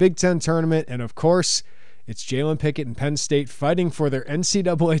 seed in the Big Ten tournament, and of course, it's Jalen Pickett and Penn State fighting for their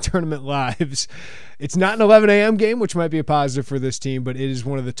NCAA tournament lives. It's not an 11 a.m. game, which might be a positive for this team, but it is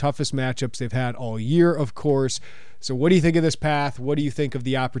one of the toughest matchups they've had all year, of course. So what do you think of this path? What do you think of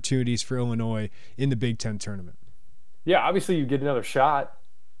the opportunities for Illinois in the Big Ten tournament? Yeah, obviously you get another shot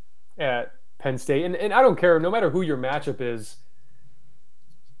at Penn State. And I don't care, no matter who your matchup is,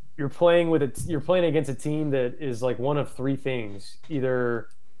 you're playing against a team that is like one of 3 things. Either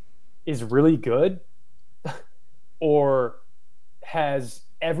is really good, or has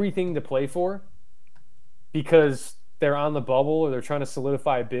everything to play for because they're on the bubble or they're trying to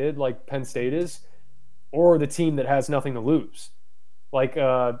solidify a bid like Penn State is, or the team that has nothing to lose, like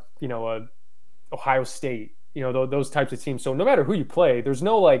Ohio State, those types of teams. So no matter who you play, there's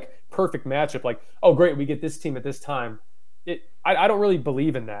no like perfect matchup like, oh great, we get this team at this time. I don't really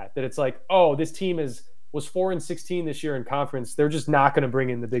believe in that it's like, oh, this team was 4-16 this year in conference. They're just not going to bring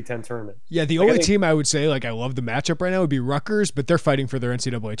in the Big Ten tournament. Yeah, the only team I would say, like, I love the matchup right now would be Rutgers, but they're fighting for their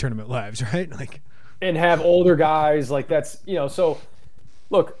NCAA tournament lives, right? Like, and have older guys like that's, so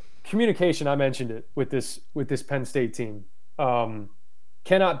look, communication, I mentioned it with this Penn State team.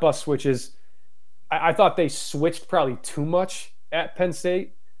 Cannot bust switches. I thought they switched probably too much at Penn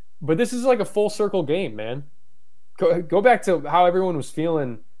State, but this is like a full circle game, man. Go back to how everyone was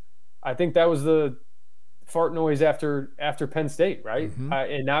feeling. I think that was the fart noise after Penn State, right? Mm-hmm.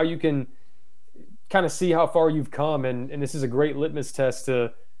 And now you can kind of see how far you've come, and this is a great litmus test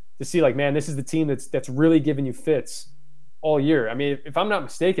to see, like, man, this is the team that's really giving you fits all year. I mean, if I'm not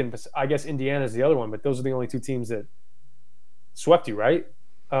mistaken, I guess Indiana is the other one, but those are the only 2 teams that swept you, right?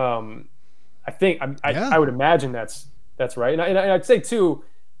 I think I would imagine that's right, and I'd say too,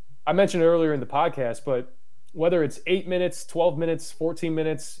 I mentioned earlier in the podcast, but whether it's 8 minutes, 12 minutes, 14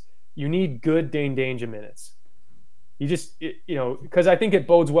 minutes, you need good Dane Danger minutes. You just, because I think it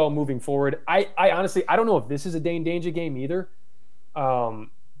bodes well moving forward. I honestly, I don't know if this is a Dane Danger game either.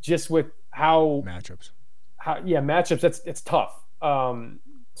 Just with how matchups. Matchups. It's tough.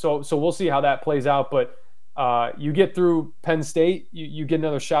 So we'll see how that plays out. But you get through Penn State, you get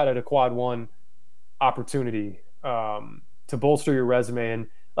another shot at a quad 1 opportunity to bolster your resume. And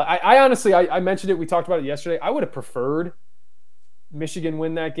I honestly, I mentioned it. We talked about it yesterday. I would have preferred Michigan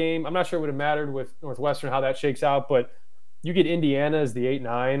win that game. I'm not sure it would have mattered with Northwestern how that shakes out, but you get Indiana as the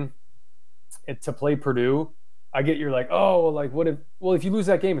 8-9 to play Purdue. I get you're like, oh, like if you lose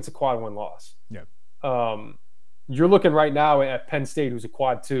that game, it's a quad 1 loss. Yeah. You're looking right now at Penn State, who's a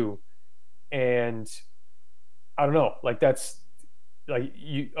quad 2, and I don't know, like that's like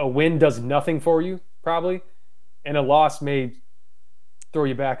a win does nothing for you probably, and a loss may throw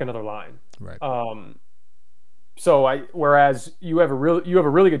you back another line. Right. Whereas you have a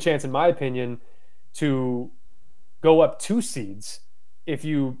really good chance, in my opinion, to go up 2 seeds if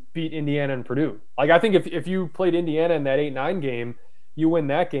you beat Indiana and Purdue. Like, I think if you played Indiana in that 8-9 game, you win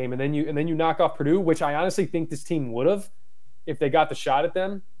that game, and then you knock off Purdue, which I honestly think this team would have if they got the shot at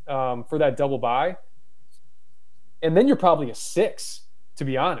them for that double bye. And then you're probably a 6, to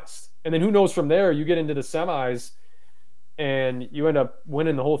be honest. And then who knows from there? You get into the semis and you end up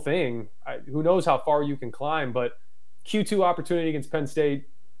winning the whole thing. Who knows how far you can climb? But Q2 opportunity against Penn State,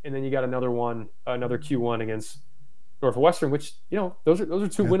 and then you got another Q1 against Northwestern, which, those are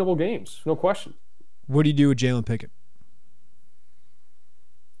 2 winnable games, no question. What do you do with Jalen Pickett?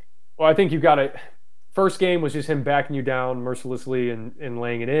 Well, I think you've got to – first game was just him backing you down mercilessly and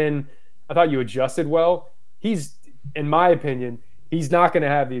laying it in. I thought you adjusted well. He's, in my opinion, he's not going to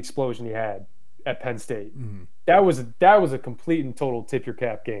have the explosion he had at Penn State. Mm-hmm. That was a complete and total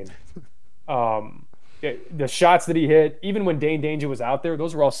tip-your-cap game. The shots that he hit, even when Dane Danger was out there,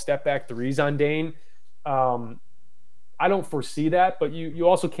 those were all step-back threes on Dane. I don't foresee that, but you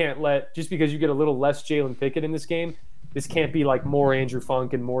also can't let – just because you get a little less Jalen Pickett in this game – this can't be like more Andrew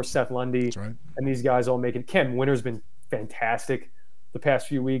Funk and more Seth Lundy. That's right. And these guys all making. Cam Winter's been fantastic the past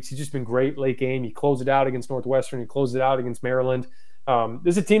few weeks. He's just been great late game. He closed it out against Northwestern. He closed it out against Maryland.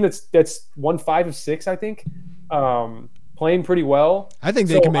 This is a team that's won 5 of 6, I think, playing pretty well. I think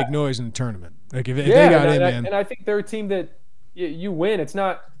they can make noise in the tournament. Like if they got in, man. And I think they're a team that you win. It's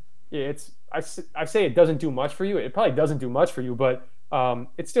not. I say it doesn't do much for you. It probably doesn't do much for you, but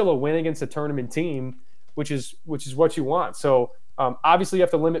it's still a win against a tournament team, which is what you want. So obviously you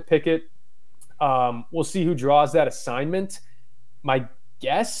have to limit Pickett. We'll see who draws that assignment. My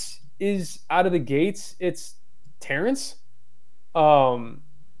guess is out of the gates, it's Terrence.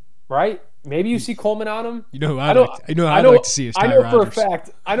 Right? Maybe you see Coleman on him. I'd like to see is Ty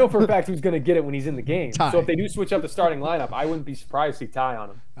Rodgers. I know for a fact who's going to get it when he's in the game. Ty. So if they do switch up the starting lineup, I wouldn't be surprised to see Ty on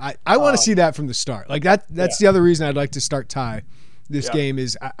him. I want to see that from the start. Like that's the other reason I'd like to start Ty this game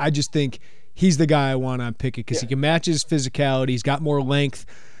is I just think he's the guy I want on Pickett because he can match his physicality. He's got more length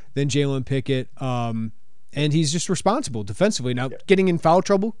than Jalen Pickett, and he's just responsible defensively. Now, getting in foul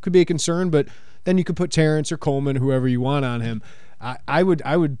trouble could be a concern, but then you could put Terrence or Coleman, whoever you want, on him. I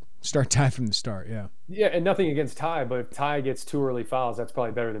would start Ty from the start, yeah. Yeah, and nothing against Ty, but if Ty gets 2 early fouls, that's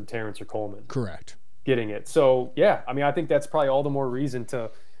probably better than Terrence or Coleman. Correct. Getting it. So, yeah, I mean, I think that's probably all the more reason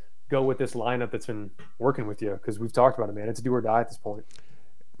to go with this lineup that's been working with you because we've talked about it, man. It's do or die at this point.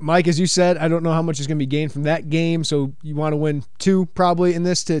 Mike, as you said, I don't know how much is going to be gained from that game, so you want to win 2 probably in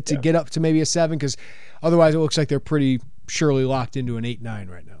this to get up to maybe a 7 because otherwise it looks like they're pretty surely locked into an 8-9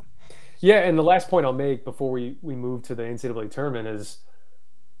 right now. Yeah, and the last point I'll make before we move to the NCAA tournament is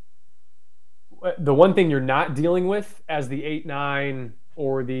the one thing you're not dealing with as the 8-9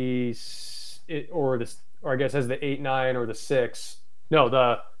 or I guess as the 8-9 or the 6. No,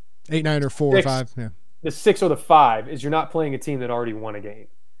 the 8-9 or 4 or 5. Yeah. The 6 or the 5 is you're not playing a team that already won a game.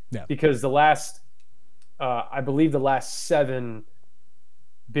 Yeah. Because I believe the last 7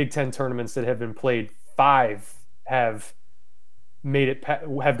 Big Ten tournaments that have been played, 5 have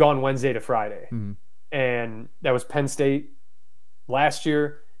gone Wednesday to Friday. Mm-hmm. And that was Penn State last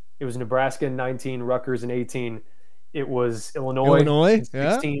year. It was Nebraska in 19, Rutgers in 18. It was Illinois in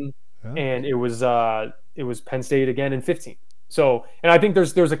 16, and it was Penn State again in 15. So, and I think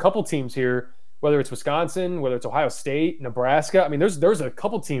there's a couple teams here, whether it's Wisconsin, whether it's Ohio State, Nebraska. I mean, there's a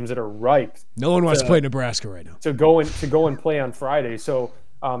couple teams that are ripe. No one wants to play Nebraska right now. To go and play on Friday. So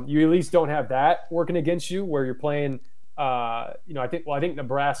you at least don't have that working against you, where you're playing. I think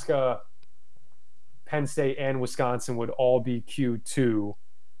Nebraska, Penn State, and Wisconsin would all be Q2.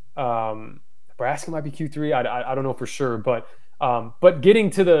 Nebraska might be Q3. I don't know for sure, but getting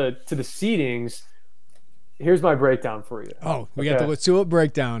to the seedings. Here's my breakdown for you. Oh, we got the Tulip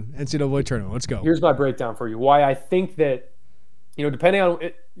breakdown, NCAA tournament. Let's go. Here's my breakdown for you. Why I think that, depending on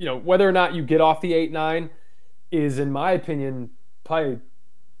it, whether or not you get off the 8-9 is, in my opinion, probably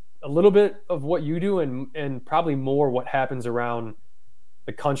a little bit of what you do and probably more what happens around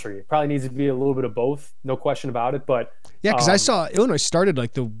the country. It probably needs to be a little bit of both, no question about it. But yeah, because I saw Illinois started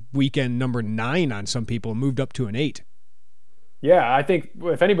like the weekend number 9 on some people and moved up to an 8. Yeah, I think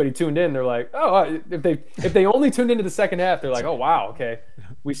if anybody tuned in, they're like, oh, if they only tuned into the second half, they're like, oh wow, okay,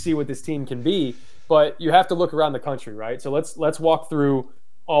 we see what this team can be. But you have to look around the country, right? So let's walk through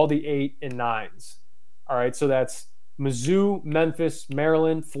all the 8 and 9s. All right, so that's Mizzou, Memphis,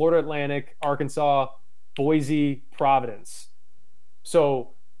 Maryland, Florida Atlantic, Arkansas, Boise, Providence.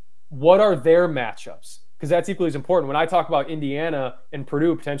 So what are their matchups? Because that's equally as important. When I talk about Indiana and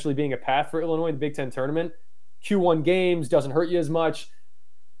Purdue potentially being a path for Illinois in the Big Ten tournament, Q1 games doesn't hurt you as much.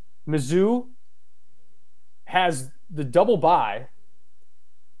 Mizzou has the double bye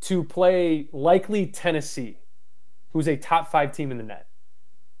to play likely Tennessee, who's a top 5 team in the net.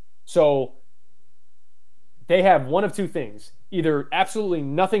 So they have one of two things. Either absolutely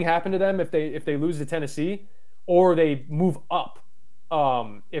nothing happened to them if they lose to Tennessee, or they move up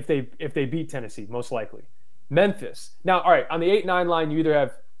if they beat Tennessee, most likely. Memphis. Now, all right, on the 8-9 line, you either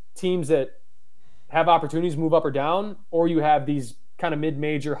have teams that have opportunities move up or down, or you have these kind of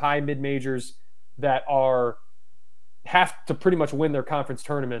mid-major, high mid-majors that have to pretty much win their conference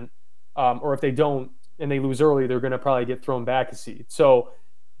tournament, or if they don't and they lose early, they're going to probably get thrown back a seed. So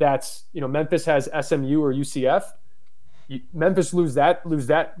that's, Memphis has SMU or UCF. Memphis lose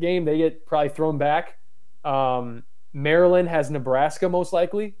that game, they get probably thrown back. Maryland has Nebraska most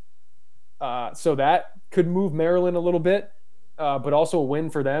likely, so that could move Maryland a little bit, but also a win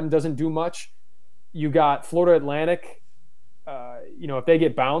for them doesn't do much. You got Florida Atlantic. If they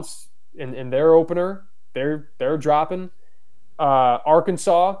get bounced in their opener, they're dropping.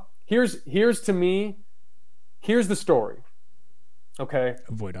 Arkansas. Here's the story. Okay.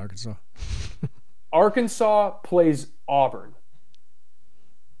 Avoid Arkansas. Arkansas plays Auburn.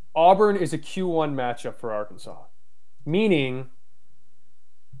 Auburn is a Q1 matchup for Arkansas, meaning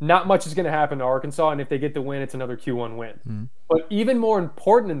not much is going to happen to Arkansas, and if they get the win, it's another Q1 win. Mm-hmm. But even more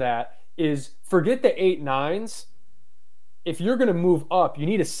important than that is forget the 8-9s. If you're going to move up, you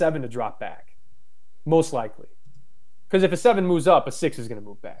need a 7 to drop back, most likely. Because if a 7 moves up, a 6 is going to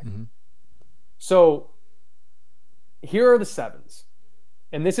move back. Mm-hmm. So here are the 7s.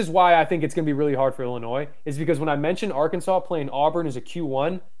 And this is why I think it's going to be really hard for Illinois, is because when I mentioned Arkansas playing Auburn as a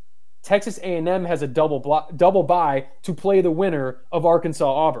Q1, Texas A&M has a double bye to play the winner of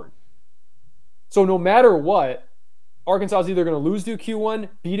Arkansas-Auburn. So no matter what, Arkansas is either going to lose to a Q1,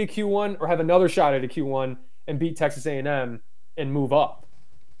 beat a Q1, or have another shot at a Q1 and beat Texas A&M and move up.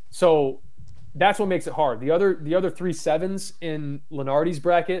 So that's what makes it hard. The other 3 7s in Lenardi's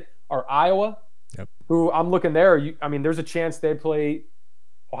bracket are Iowa, who I'm looking there. There's a chance they play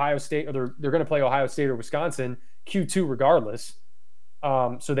Ohio State, or they're going to play Ohio State or Wisconsin Q2 regardless.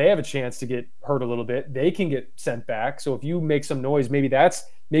 So they have a chance to get hurt a little bit. They can get sent back. So if you make some noise, maybe that's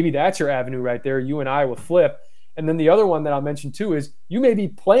your avenue right there. You and Iowa flip. And then the other one that I'll mention too is you may be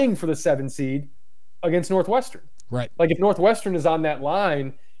playing for the 7 seed against Northwestern. Right. Like if Northwestern is on that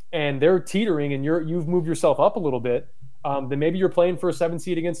line and they're teetering and you've moved yourself up a little bit, then maybe you're playing for a 7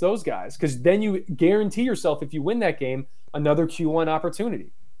 seed against those guys, because then you guarantee yourself, if you win that game, another Q1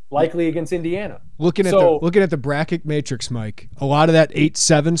 opportunity, likely against Indiana. Looking at the bracket matrix, Mike, a lot of that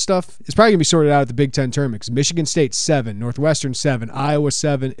 8-7 stuff is probably going to be sorted out at the Big Ten tournament. Michigan State 7, Northwestern 7, Iowa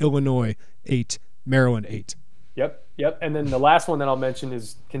 7, Illinois 8, Maryland 8. Yep. And then the last one that I'll mention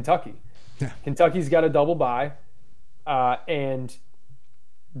is Kentucky. Yeah. Kentucky's got a double bye, and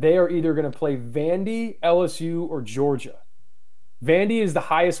they are either going to play Vandy, LSU, or Georgia. Vandy is the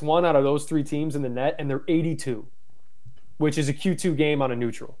highest one out of those 3 teams in the net, and they're 82, which is a Q2 game on a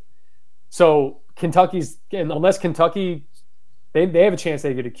neutral. So unless Kentucky, they have a chance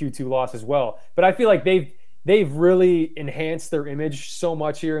they get a Q2 loss as well. But I feel like they've really enhanced their image so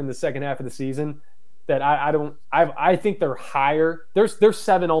much here in the second half of the season that I think they're higher. They're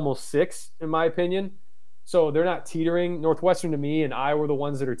 7, almost 6 in my opinion. So they're not teetering. Northwestern to me and Iowa are the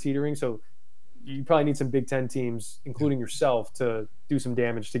ones that are teetering. So you probably need some Big Ten teams, including yourself, to do some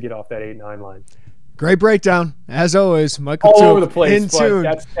damage to get off that 8-9 line. Great breakdown, as always, Michael. All over the place,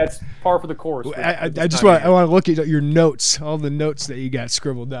 but that's par for the course. I want to look at your notes, all the notes that you got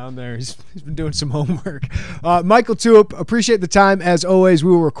scribbled down there. He's been doing some homework. Michael Tulip, appreciate the time, as always.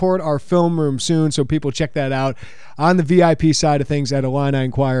 We will record our film room soon, so people check that out on the VIP side of things at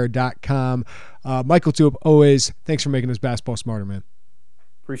IlliniInquirer.com. Michael Tulip, always, thanks for making us basketball smarter, man.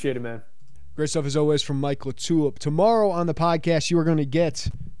 Appreciate it, man. Great stuff, as always, from Michael Tulip. Tomorrow on the podcast, you are going to get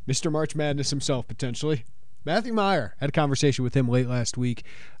Mr. March Madness himself, potentially. Matthew Meyer. Had a conversation with him late last week.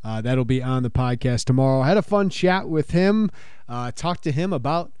 That'll be on the podcast tomorrow. Had a fun chat with him. Talked to him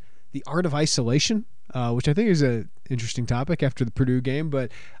about the art of isolation, which I think is an interesting topic after the Purdue game.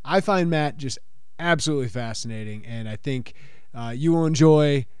 But I find Matt just absolutely fascinating, and I think you will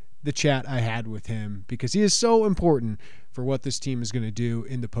enjoy the chat I had with him, because he is so important for what this team is going to do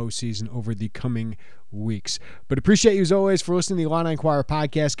in the postseason over the coming weeks. But appreciate you, as always, for listening to the Illini Inquirer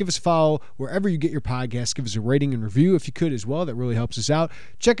podcast. Give us a follow wherever you get your podcasts. Give us a rating and review if you could as well. That really helps us out.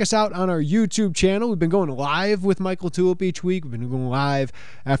 Check us out on our YouTube channel. We've been going live with Michael Tulip each week. We've been going live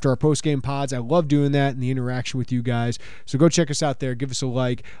after our post-game pods. I love doing that and the interaction with you guys. So go check us out there. Give us a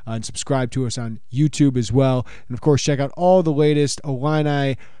like and subscribe to us on YouTube as well. And, of course, check out all the latest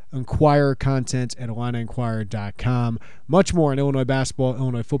Illini Inquirer content at IlliniInquirer.com. Much more on Illinois basketball,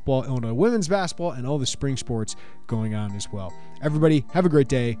 Illinois football, Illinois women's basketball, and all the spring sports going on as well. Everybody, have a great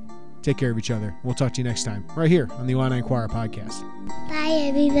day. Take care of each other. We'll talk to you next time, right here on the Illini Inquirer podcast. Bye,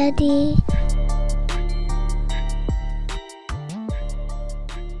 everybody.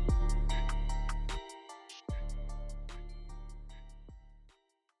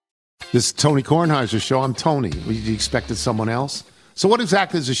 This is Tony Kornheiser's show. I'm Tony. You expected someone else? So what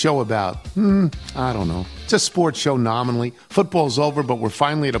exactly is the show about? I don't know. It's a sports show nominally. Football's over, but we're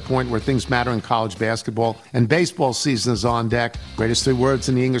finally at a point where things matter in college basketball, and baseball season is on deck. Greatest 3 words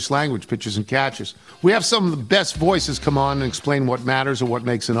in the English language, pitchers and catchers. We have some of the best voices come on and explain what matters or what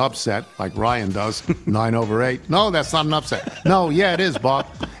makes an upset, like Ryan does, 9/8. No, that's not an upset. No, yeah, it is, Bob.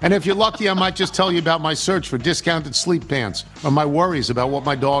 And if you're lucky, I might just tell you about my search for discounted sleep pants or my worries about what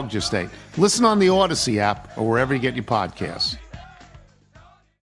my dog just ate. Listen on the Odyssey app or wherever you get your podcasts.